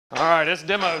All right, it's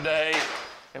demo day,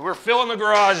 and we're filling the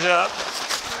garage up,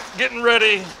 getting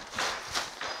ready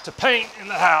to paint in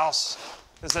the house.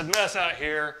 It's a mess out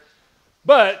here,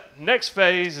 but next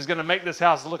phase is gonna make this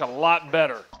house look a lot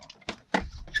better.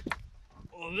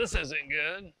 Well, this isn't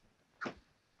good.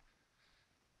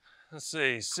 Let's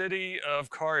see, City of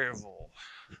Collierville.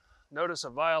 Notice a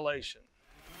violation.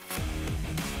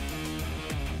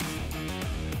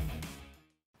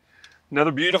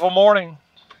 Another beautiful morning.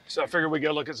 So I figured we'd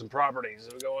go look at some properties.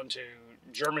 We're going to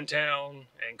Germantown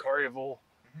and Collierville.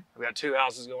 We've got two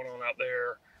houses going on out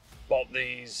there. Bought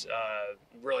these,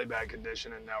 really bad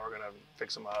condition, and now we're gonna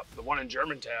fix them up. The one in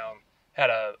Germantown had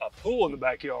a pool in the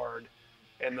backyard,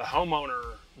 and the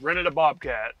homeowner rented a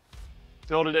Bobcat,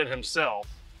 filled it in himself.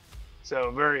 So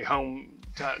a very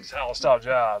home-style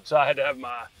job. So I had to have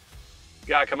my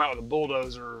guy come out with a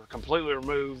bulldozer, completely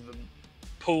remove the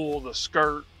pool, the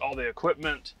skirt, all the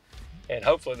equipment, and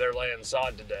hopefully they're laying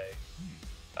sod today.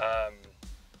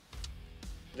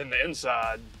 Then the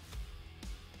inside,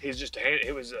 he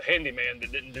was a handyman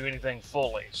that didn't do anything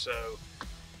fully. So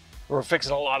we're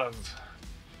fixing a lot of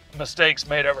mistakes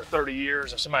made over 30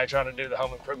 years of somebody trying to do the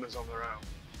home improvements on their own.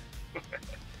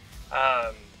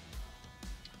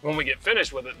 When we get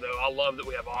finished with it though, I love that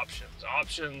we have options.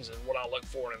 Options and what I look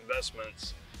for in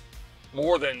investments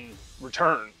more than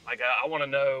return. Like I wanna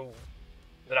know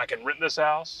that I can rent this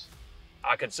house,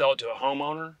 I could sell it to a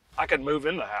homeowner, I could move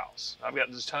in the house. I've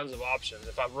got just tons of options.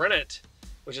 If I rent it,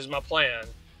 which is my plan,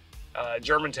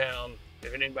 Germantown,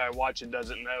 if anybody watching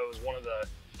doesn't know, is one of the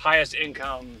highest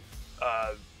income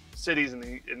cities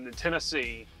in the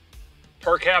Tennessee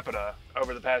per capita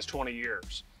over the past 20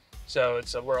 years. So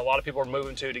it's where a lot of people are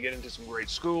moving to get into some great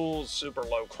schools, super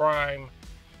low crime.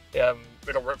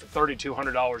 It'll rent for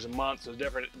 $3,200 a month, so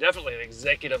definitely an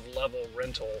executive level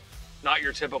rental, not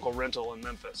your typical rental in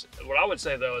Memphis. What I would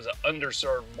say though is an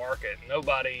underserved market.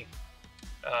 Nobody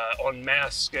on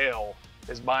mass scale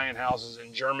is buying houses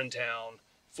in Germantown,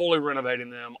 fully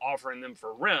renovating them, offering them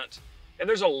for rent, and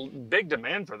there's a big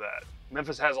demand for that.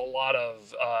 Memphis has a lot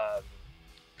of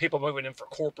people moving in for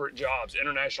corporate jobs.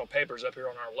 International Papers up here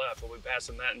on our left, we'll be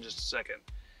passing that in just a second.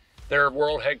 Their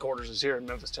world headquarters is here in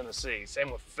Memphis, Tennessee.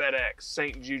 Same with FedEx,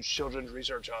 St. Jude's Children's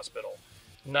Research Hospital.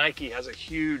 Nike has a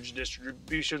huge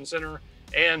distribution center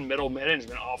and middle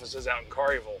management offices out in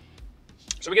Collierville.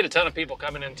 So we get a ton of people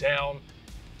coming in town,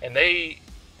 and they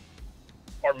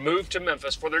are moved to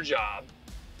Memphis for their job,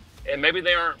 and maybe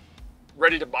they aren't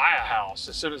ready to buy a house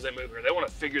as soon as they move here. They want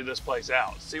to figure this place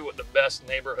out, see what the best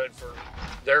neighborhood for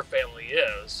their family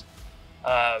is,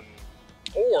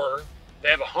 or they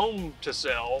have a home to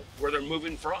sell where they're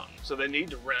moving from, so they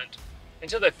need to rent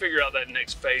until they figure out that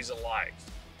next phase of life.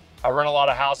 I rent a lot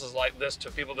of houses like this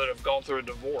to people that have gone through a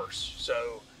divorce.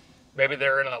 So maybe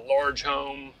they're in a large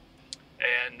home,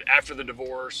 and after the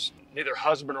divorce, neither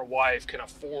husband or wife can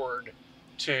afford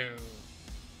to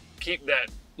keep that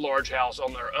large house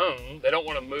on their own. They don't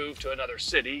want to move to another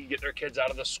city, get their kids out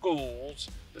of the schools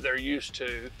that they're used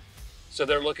to. So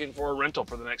they're looking for a rental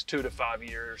for the next 2 to 5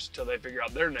 years till they figure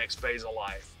out their next phase of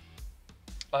life.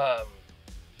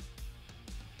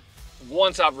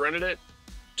 Once I've rented it,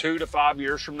 2 to 5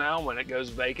 years from now when it goes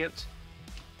vacant,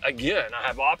 again, I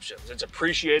have options. It's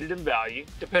appreciated in value,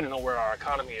 depending on where our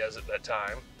economy is at that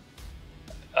time.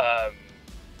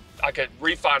 I could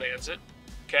refinance it,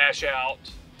 cash out,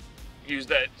 use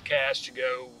that cash to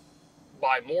go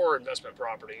buy more investment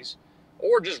properties,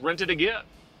 or just rent it again.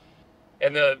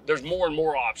 And there's more and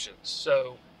more options.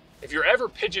 So if you're ever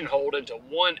pigeonholed into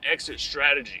one exit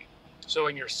strategy, so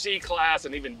in your C class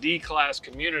and even D class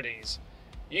communities,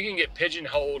 you can get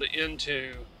pigeonholed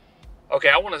into, okay,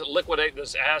 I want to liquidate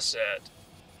this asset,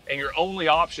 and your only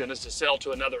option is to sell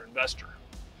to another investor.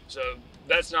 So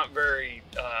that's not very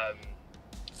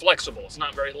flexible. It's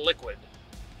not very liquid.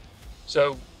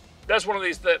 So that's one of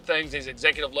these things these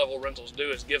executive level rentals do,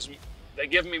 is they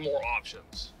give me more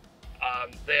options.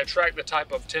 They attract the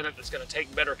type of tenant that's going to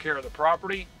take better care of the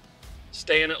property,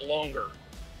 stay in it longer.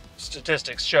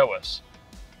 Statistics show us.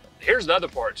 Here's the other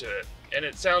part to it, and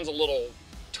it sounds a little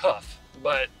tough,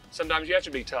 but sometimes you have to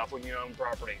be tough when you own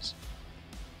properties.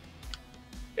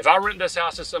 If I rent this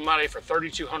house to somebody for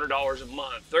 $3,200 a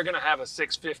month, they're going to have a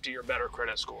 650 or better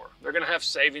credit score. They're going to have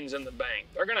savings in the bank.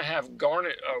 They're going to have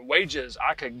wages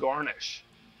I could garnish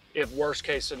if worst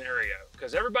case scenario,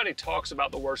 because everybody talks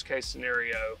about the worst case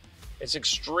scenario. It's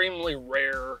extremely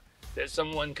rare that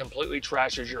someone completely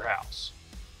trashes your house.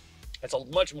 It's a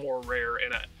much more rare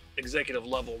in an executive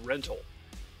level rental.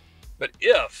 But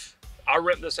if I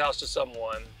rent this house to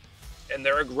someone and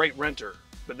they're a great renter,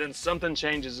 but then something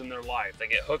changes in their life, they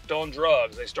get hooked on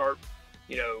drugs, they start,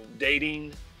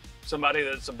 dating, somebody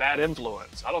that's a bad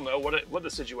influence. I don't know what the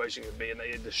situation could be, and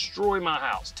they destroy my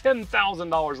house.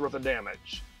 $10,000 worth of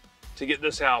damage to get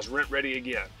this house rent ready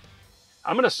again.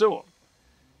 I'm gonna sue them.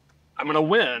 I'm gonna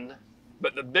win,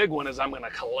 but the big one is I'm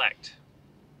gonna collect.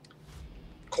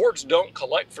 Courts don't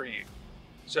collect for you.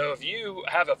 So if you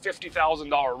have a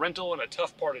 $50,000 rental in a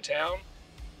tough part of town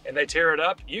and they tear it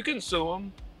up, you can sue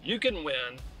them, you can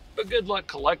win, but good luck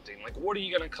collecting. Like, what are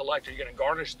you gonna collect? Are you gonna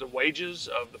garnish the wages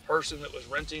of the person that was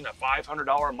renting a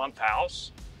 $500 a month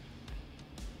house?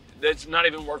 That's not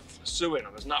even worth suing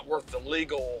them. It's not worth the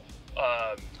legal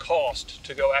cost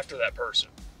to go after that person.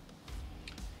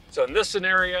 So in this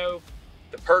scenario,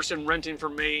 the person renting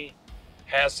from me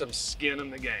has some skin in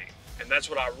the game. And that's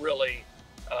what I really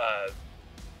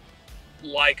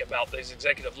like about these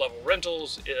executive level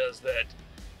rentals, is that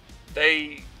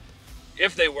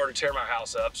if they were to tear my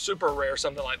house up, super rare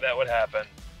something like that would happen,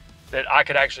 that I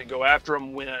could actually go after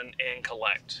them, win, and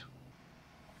collect.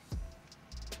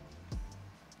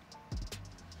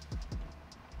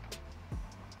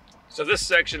 So this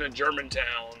section in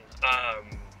Germantown,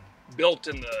 built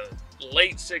in the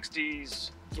late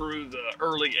 60s through the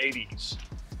early 80s.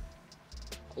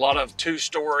 A lot of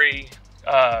two-story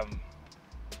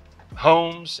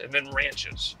homes and then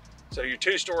ranches. So your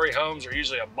two-story homes are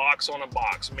usually a box on a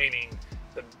box, meaning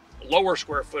the lower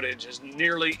square footage is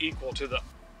nearly equal to the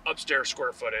upstairs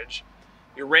square footage.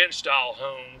 Your ranch-style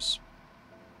homes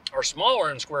are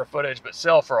smaller in square footage, but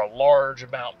sell for a large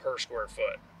amount per square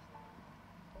foot.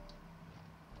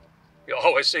 You'll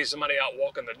always see somebody out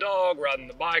walking the dog, riding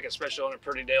the bike, especially on a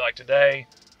pretty day like today.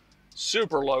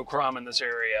 Super low crime in this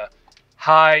area.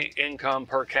 High income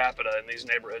per capita in these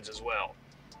neighborhoods as well.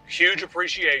 Huge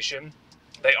appreciation.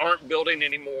 They aren't building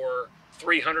any more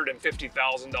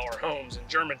 $350,000 homes in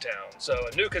Germantown. So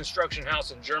a new construction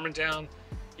house in Germantown,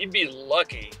 you'd be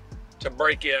lucky to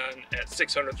break in at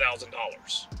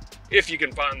 $600,000 if you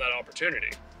can find that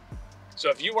opportunity. So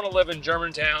if you want to live in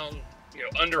Germantown, you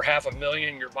know, under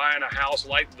 $500,000, you're buying a house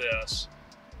like this,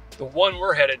 the one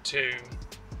we're headed to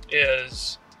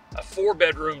is a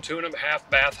 4-bedroom, 2.5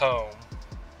 bath home.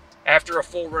 After a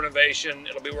full renovation,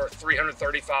 it'll be worth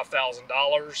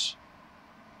 $335,000.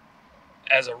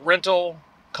 As a rental,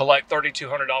 collect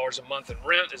 $3,200 a month in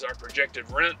rent is our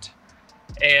projected rent.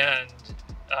 And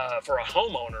for a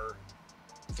homeowner,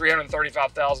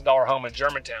 $335,000 home in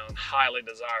Germantown, highly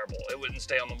desirable. It wouldn't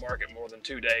stay on the market more than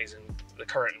 2 days in the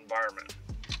current environment.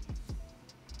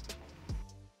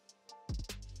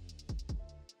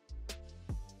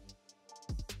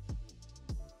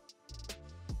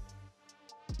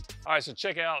 All right, so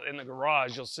check out in the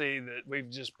garage, you'll see that we've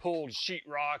just pulled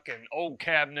sheetrock and old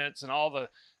cabinets and all the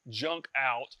junk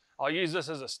out. I'll use this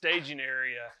as a staging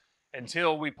area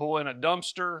until we pull in a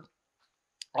dumpster.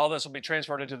 All this will be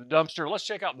transferred into the dumpster. Let's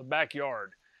check out the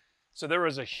backyard. So there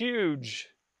was a huge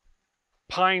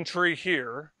pine tree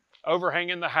here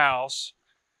overhanging the house,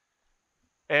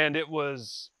 and it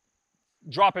was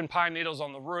dropping pine needles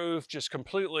on the roof, just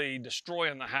completely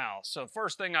destroying the house. So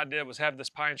first thing I did was have this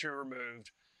pine tree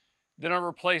removed. Then I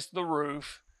replaced the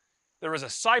roof. There was a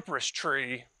cypress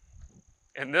tree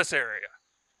in this area.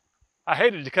 I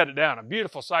hated to cut it down, a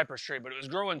beautiful cypress tree, but it was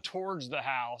growing towards the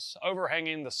house,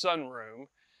 overhanging the sunroom.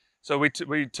 So we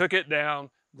took it down,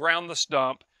 ground the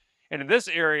stump, and in this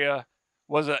area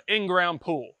was an in-ground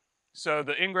pool. So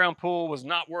the in-ground pool was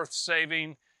not worth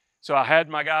saving. So I had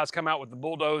my guys come out with the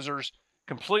bulldozers,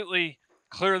 completely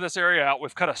clear this area out.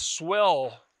 We've cut a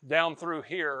swell down through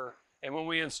here, and when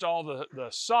we install the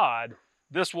sod,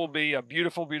 this will be a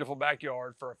beautiful, beautiful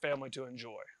backyard for a family to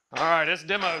enjoy. All right, it's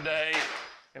demo day,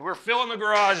 and we're filling the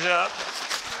garage up,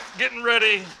 getting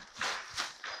ready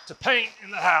to paint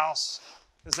in the house.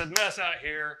 It's a mess out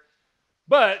here,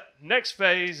 but next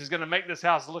phase is gonna make this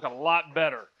house look a lot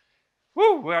better.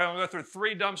 Woo, we're gonna go through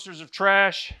 3 dumpsters of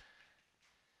trash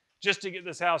just to get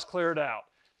this house cleared out.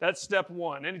 That's step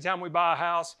 1. Anytime we buy a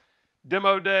house,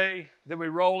 demo day, then we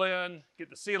roll in,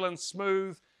 get the ceiling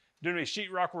smooth, do any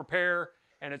sheetrock repair,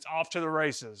 and it's off to the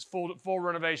races. Full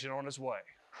renovation on its way.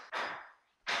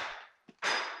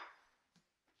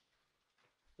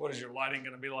 What is your lighting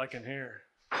gonna be like in here?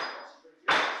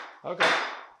 Okay.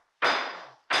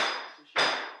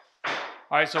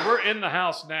 All right, so we're in the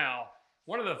house now.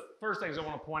 One of the first things I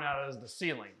want to point out is the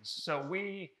ceilings. So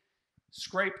we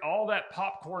scraped all that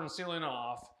popcorn ceiling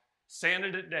off,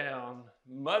 sanded it down,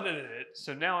 mudded it,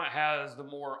 so now it has the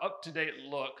more up-to-date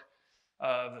look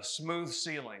of the smooth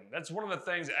ceiling. That's one of the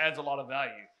things that adds a lot of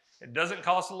value. It doesn't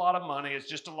cost a lot of money, it's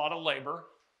just a lot of labor.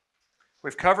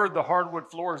 We've covered the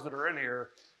hardwood floors that are in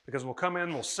here because we'll come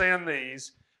in, we'll sand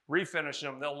these, refinish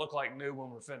them, they'll look like new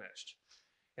when we're finished.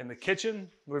 In the kitchen,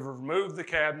 we've removed the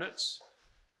cabinets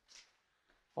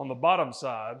on the bottom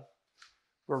side.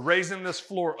 We're raising this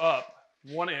floor up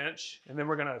 1 inch, and then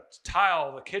we're gonna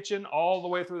tile the kitchen all the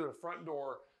way through the front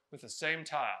door with the same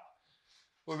tile.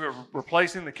 We'll be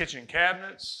replacing the kitchen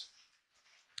cabinets,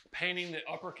 painting the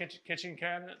upper kitchen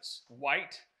cabinets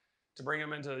white to bring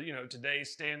them into today's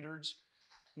standards,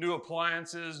 new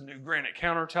appliances, new granite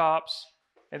countertops,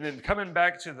 and then coming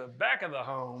back to the back of the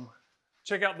home,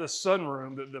 check out this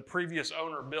sunroom that the previous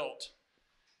owner built.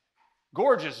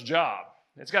 Gorgeous job.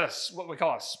 It's got what we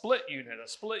call a split unit. A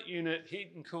split unit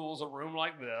heat and cools a room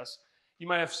like this. You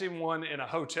might have seen one in a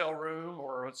hotel room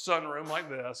or a sunroom like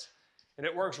this, and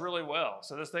it works really well.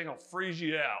 So this thing will freeze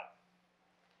you out.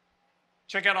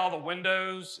 Check out all the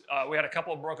windows. We had a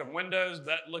couple of broken windows.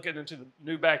 That looking into the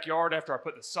new backyard after I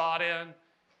put the sod in,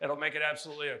 it'll make it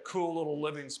absolutely a cool little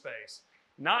living space.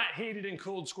 Not heated and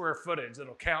cooled square footage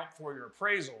that'll count for your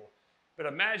appraisal, but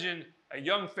imagine a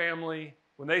young family,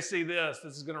 when they see this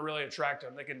is gonna really attract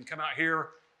them. They can come out here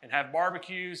and have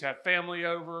barbecues, have family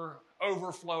over,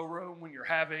 overflow room when you're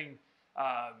having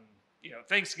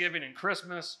Thanksgiving and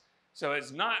Christmas. So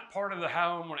it's not part of the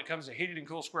home when it comes to heated and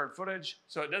cool square footage,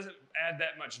 so it doesn't add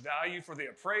that much value for the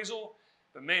appraisal,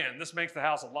 but man, this makes the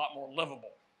house a lot more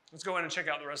livable. Let's go in and check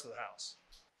out the rest of the house.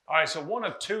 All right, so one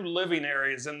of 2 living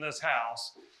areas in this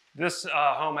house. This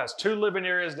home has 2 living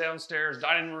areas downstairs,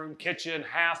 dining room, kitchen,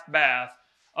 half bath.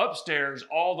 Upstairs,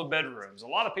 all the bedrooms. A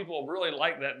lot of people really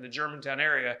like that in the Germantown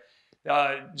area.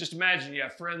 Just imagine you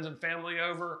have friends and family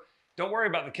over. Don't worry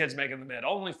about the kids making the bed.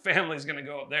 Only family's gonna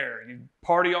go up there. You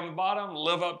party on the bottom,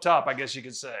 live up top, I guess you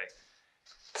could say.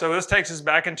 So this takes us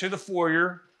back into the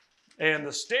foyer, and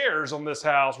the stairs on this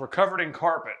house were covered in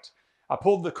carpet. I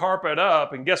pulled the carpet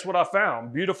up, and guess what I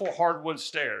found? Beautiful hardwood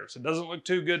stairs. It doesn't look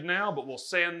too good now, but we'll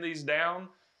sand these down,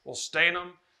 we'll stain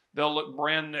them, they'll look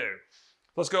brand new.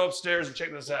 Let's go upstairs and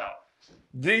check this out.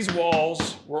 These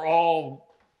walls were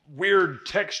all weird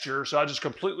texture, so I just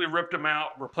completely ripped them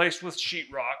out, replaced with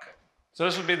sheetrock. So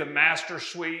this would be the master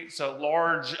suite, so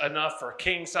large enough for a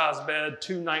king-size bed,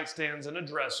 2 nightstands and a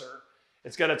dresser.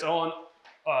 It's got its own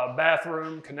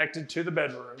bathroom connected to the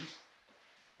bedroom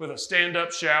with a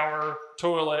stand-up shower,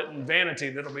 toilet, and vanity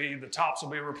the tops will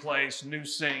be replaced, new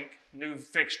sink, new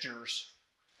fixtures.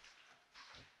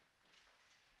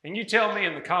 And you tell me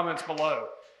in the comments below,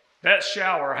 that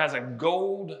shower has a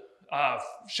gold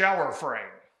shower frame.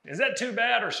 Is that too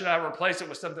bad, or should I replace it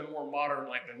with something more modern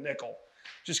like the nickel?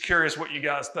 Just curious what you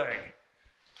guys think.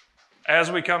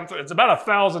 As we come through, it's about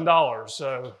 $1,000,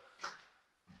 so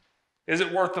is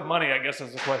it worth the money, I guess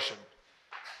is the question.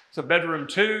 So bedroom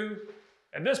 2.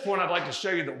 At this point, I'd like to show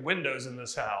you the windows in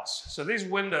this house. So these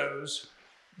windows,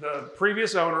 the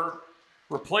previous owner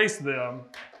replaced them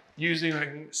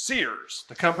using Sears,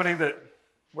 the company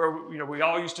where we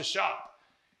all used to shop.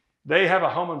 They have a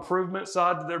home improvement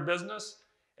side to their business,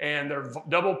 and they're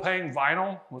double pane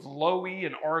vinyl with low E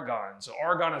and argon. So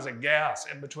argon is a gas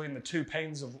in between the 2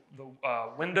 panes of the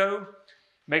window,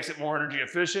 makes it more energy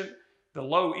efficient. The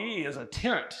low E is a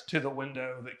tint to the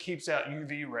window that keeps out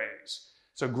UV rays.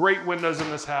 So great windows in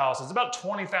this house. It's about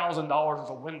 $20,000 worth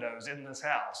of windows in this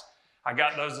house. I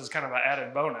got those as kind of an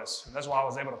added bonus. And that's why I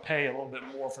was able to pay a little bit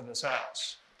more for this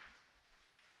house.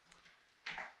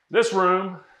 This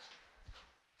room,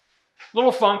 a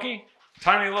little funky,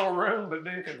 tiny little room, but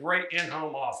make a great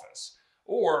in-home office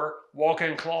or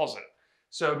walk-in closet.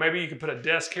 So maybe you could put a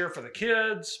desk here for the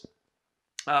kids.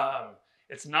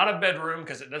 It's not a bedroom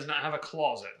because it does not have a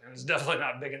closet, and it's definitely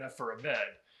not big enough for a bed.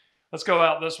 Let's go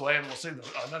out this way and we'll see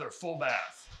another full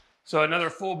bath. So another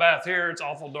full bath here. It's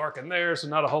awful dark in there, so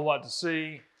not a whole lot to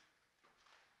see.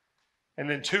 And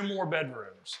then 2 more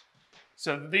bedrooms.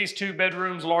 So these 2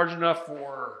 bedrooms, large enough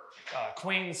for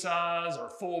queen size or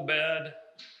full bed,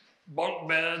 bunk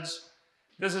beds.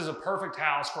 This is a perfect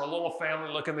house for a little family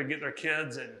looking to get their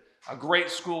kids in a great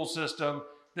school system.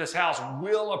 This house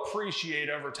will appreciate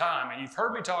over time. And you've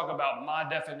heard me talk about my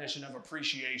definition of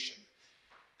appreciation.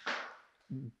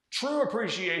 True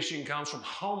appreciation comes from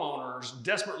homeowners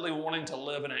desperately wanting to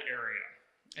live in an area.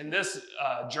 In this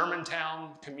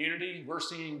Germantown community, we're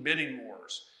seeing bidding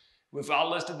wars. If I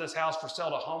listed this house for sale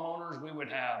to homeowners, we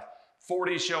would have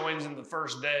 40 showings in the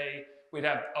first day. We'd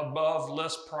have above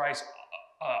list price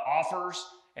offers,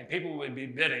 and people would be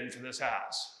bidding for this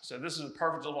house. So this is a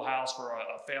perfect little house for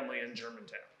a family in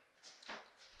Germantown.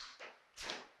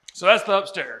 So that's the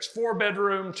upstairs. 4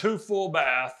 bedroom, 2 full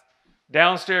bath.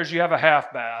 Downstairs, you have a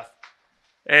half bath,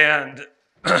 and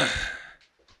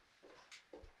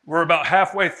we're about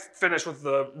halfway finished with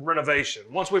the renovation.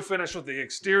 Once we finish with the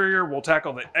exterior, we'll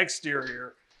tackle the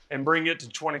exterior and bring it to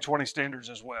 2020 standards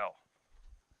as well.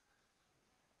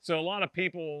 So a lot of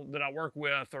people that I work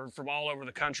with are from all over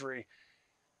the country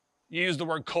use the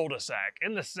word cul-de-sac.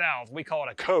 In the South, we call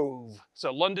it a cove.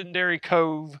 So Londonderry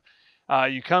Cove,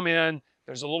 you come in,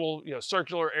 there's a little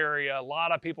circular area. A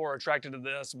lot of people are attracted to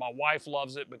this. My wife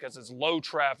loves it because it's low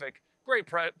traffic. Great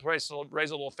place to raise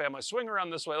a little family. Swing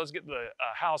around this way. Let's get the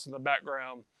house in the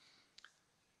background.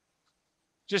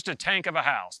 Just a tank of a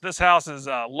house. This house is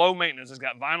low maintenance. It's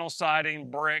got vinyl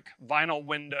siding, brick, vinyl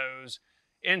windows,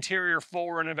 interior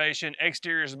full renovation.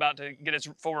 Exterior is about to get its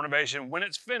full renovation. When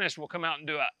it's finished, we'll come out and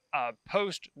do a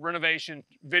post-renovation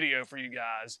video for you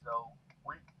guys. So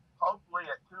we hopefully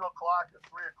at 2 o'clock or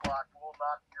 3 o'clock, we'll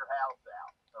knock your house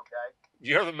out, okay?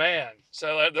 You're the man.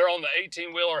 So they're on the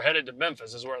 18-wheeler headed to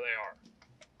Memphis is where they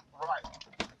are.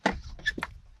 Right.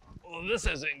 Well, this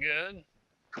isn't good.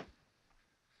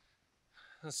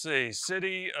 Let's see,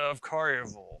 City of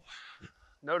Collierville.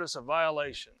 Notice a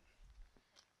violation.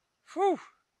 Whew.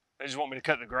 They just want me to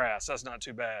cut the grass. That's not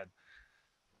too bad.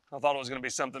 I thought it was going to be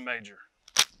something major.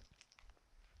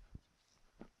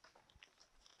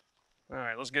 All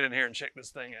right, let's get in here and check this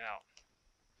thing out.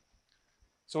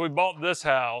 So we bought this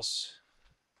house.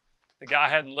 The guy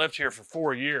hadn't lived here for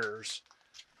 4 years.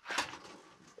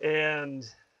 And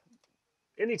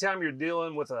anytime you're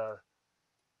dealing with a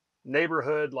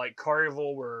neighborhood like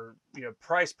Collierville where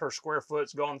price per square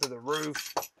foot's gone through the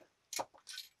roof,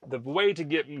 the way to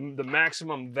get the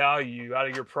maximum value out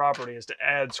of your property is to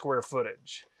add square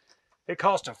footage. It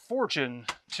costs a fortune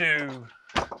to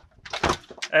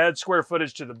add square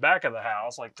footage to the back of the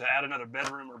house, like to add another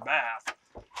bedroom or bath.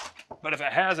 But if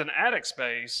it has an attic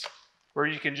space where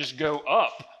you can just go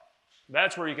up,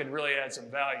 that's where you can really add some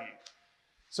value.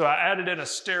 So I added in a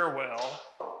stairwell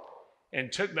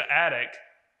and took the attic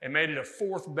and made it a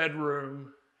 4th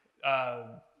bedroom,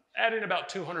 adding about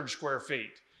 200 square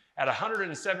feet. At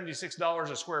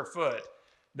 $176 a square foot,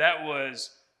 that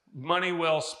was money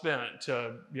well spent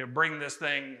to bring this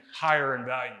thing higher in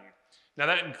value. Now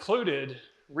that included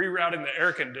rerouting the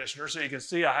air conditioner. So you can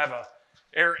see I have a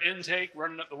air intake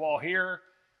running up the wall here.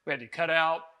 We had to cut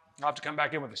out. I'll have to come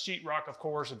back in with a sheetrock, of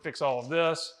course, and fix all of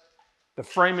this. The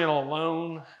framing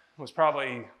alone was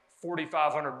probably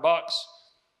 $4,500,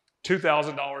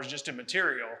 $2,000 just in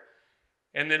material.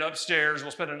 And then upstairs,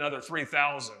 we'll spend another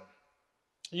 $3,000.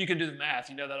 You can do the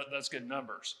math, that's good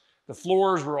numbers. The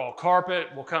floors were all carpet.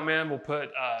 We'll come in, we'll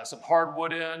put some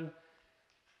hardwood in.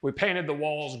 We painted the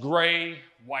walls gray,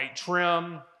 white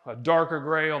trim, a darker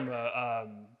gray on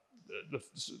the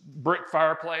brick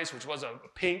fireplace, which was a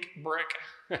pink brick.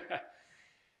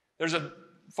 There's a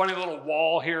funny little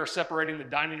wall here separating the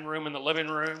dining room and the living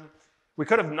room. We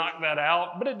could have knocked that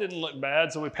out, but it didn't look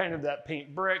bad, so we painted that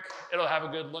pink brick. It'll have a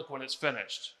good look when it's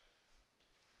finished.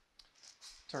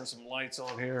 Turn some lights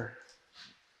on here.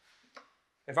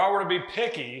 If I were to be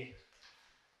picky,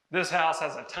 this house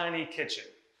has a tiny kitchen.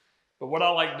 But what I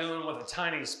like doing with a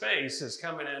tiny space is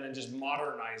coming in and just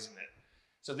modernizing it.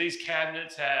 So these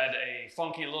cabinets had a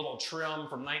funky little trim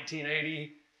from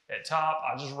 1980 at top.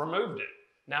 I just removed it.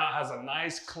 Now it has a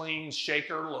nice, clean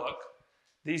shaker look.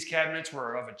 These cabinets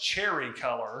were of a cherry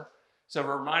color, so it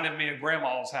reminded me of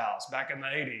Grandma's house back in the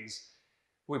 80s.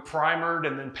 We primered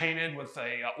and then painted with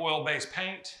a oil-based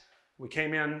paint. We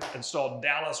came in, installed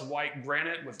Dallas white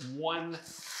granite with 1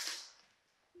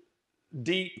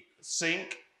 deep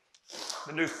sink,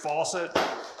 the new faucet.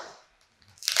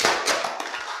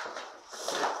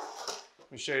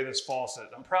 Let me show you this faucet.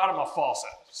 I'm proud of my faucet,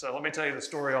 so let me tell you the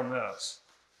story on this.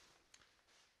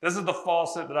 This is the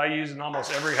faucet that I use in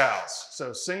almost every house.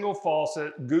 So single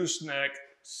faucet, gooseneck,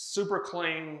 super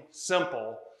clean,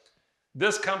 simple.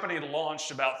 This company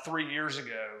launched about 3 years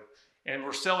ago, and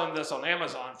we're selling this on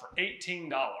Amazon for $18.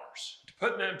 To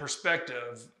put that in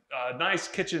perspective, a nice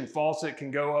kitchen faucet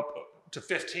can go up to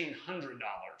 $1,500.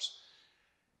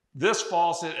 This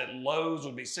faucet at Lowe's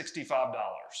would be $65.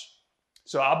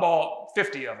 So I bought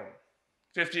 50 of them.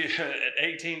 50 at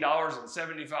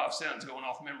 $18.75 going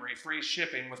off memory, free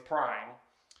shipping with Prime.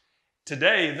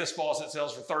 Today, this faucet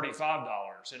sells for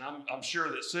 $35, and I'm sure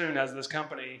that soon, as this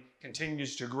company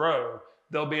continues to grow,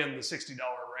 they'll be in the $60 range.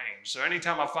 So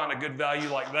anytime I find a good value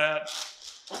like that,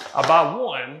 I buy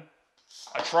one,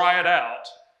 I try it out,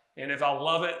 and if I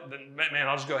love it, then man,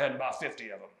 I'll just go ahead and buy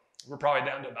 50 of them. We're probably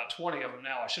down to about 20 of them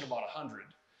now. I should have bought 100.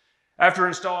 After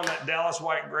installing that Dallas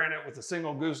white granite with a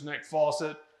single gooseneck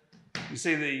faucet, you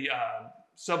see the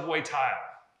subway tile.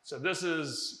 So this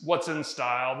is what's in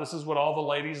style. This is what all the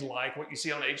ladies like, what you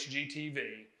see on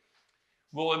HGTV.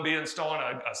 We'll be installing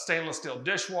a stainless steel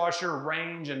dishwasher,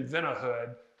 range, and vent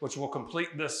hood, which will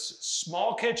complete this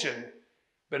small kitchen,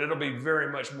 but it'll be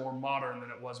very much more modern than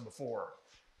it was before.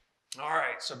 All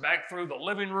right, so back through the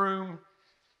living room.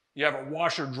 You have a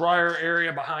washer dryer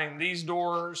area behind these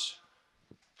doors.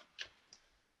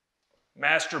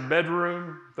 Master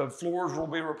bedroom, the floors will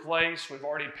be replaced. We've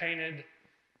already painted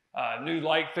new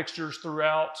light fixtures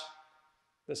throughout.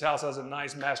 This house has a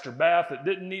nice master bath that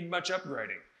didn't need much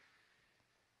upgrading.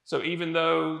 So even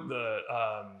though the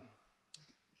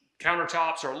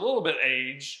countertops are a little bit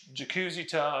aged, jacuzzi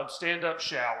tub, stand-up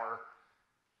shower,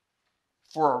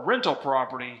 for a rental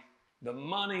property, the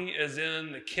money is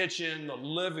in the kitchen, the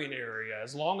living area.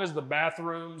 As long as the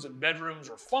bathrooms and bedrooms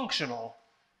are functional,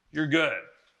 you're good.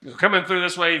 You're coming through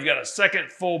this way, you've got a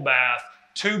second full bath,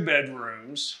 2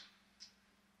 bedrooms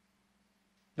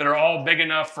that are all big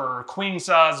enough for a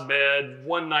queen-size bed,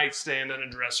 1 nightstand, and a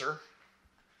dresser.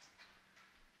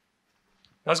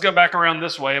 Let's go back around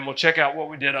this way and we'll check out what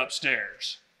we did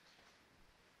upstairs.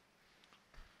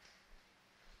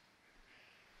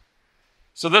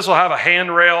 So this will have a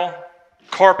handrail,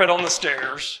 carpet on the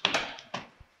stairs.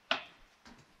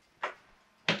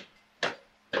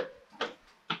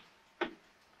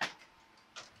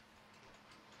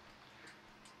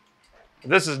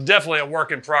 This is definitely a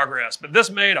work in progress, but this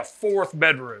made a 4th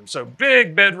bedroom. So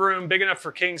big bedroom, big enough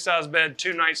for king-size bed,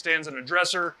 2 nightstands and a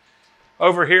dresser.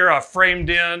 Over here, I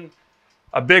framed in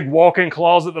a big walk-in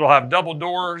closet that'll have double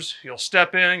doors. You'll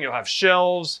step in, you'll have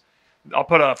shelves. I'll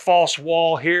put a false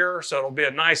wall here, so it'll be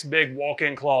a nice big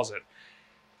walk-in closet.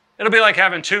 It'll be like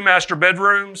having 2 master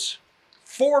bedrooms,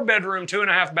 4 bedroom,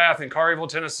 2.5 bath in Collierville,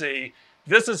 Tennessee.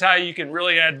 This is how you can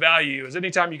really add value, is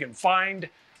anytime you can find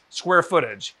square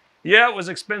footage. Yeah, it was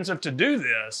expensive to do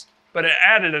this, but it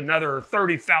added another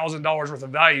 $30,000 worth of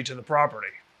value to the property.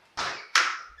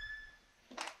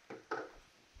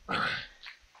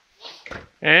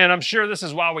 And I'm sure this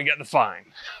is why we get the fine.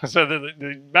 So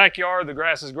the backyard, the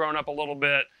grass has grown up a little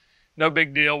bit. No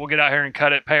big deal. We'll get out here and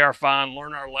cut it, pay our fine,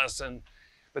 learn our lesson.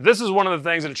 But this is one of the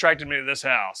things that attracted me to this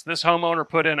house. This homeowner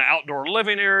put in an outdoor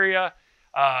living area.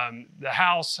 The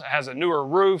house has a newer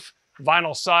roof,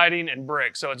 vinyl siding, and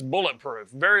brick. So it's bulletproof.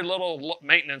 Very little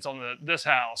maintenance on this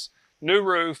house. New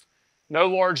roof, no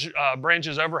large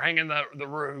branches overhanging the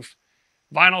roof,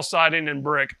 vinyl siding and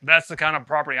brick. That's the kind of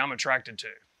property I'm attracted to.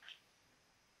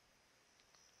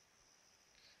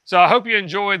 So I hope you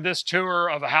enjoyed this tour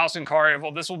of a house in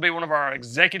Collierville. This will be one of our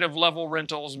executive level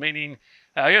rentals, meaning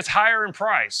it's higher in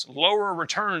price, lower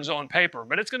returns on paper,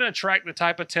 but it's going to attract the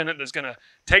type of tenant that's going to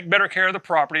take better care of the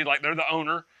property like they're the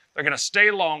owner. They're going to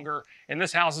stay longer, and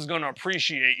this house is going to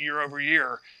appreciate year over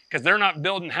year because they're not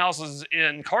building houses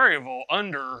in Collierville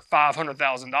under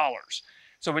 $500,000.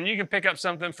 So when you can pick up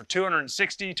something for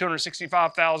 $260,000,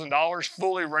 $265,000,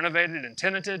 fully renovated and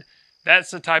tenanted,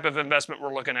 that's the type of investment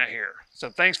we're looking at here.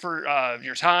 So thanks for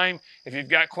your time. If you've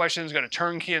got questions, go to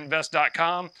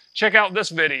TurnkeyInvest.com. Check out this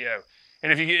video.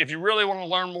 And if you really want to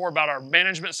learn more about our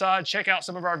management side, check out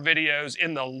some of our videos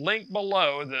in the link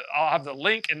below. I'll have the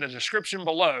link in the description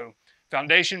below,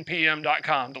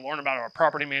 foundationpm.com, to learn about our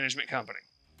property management company.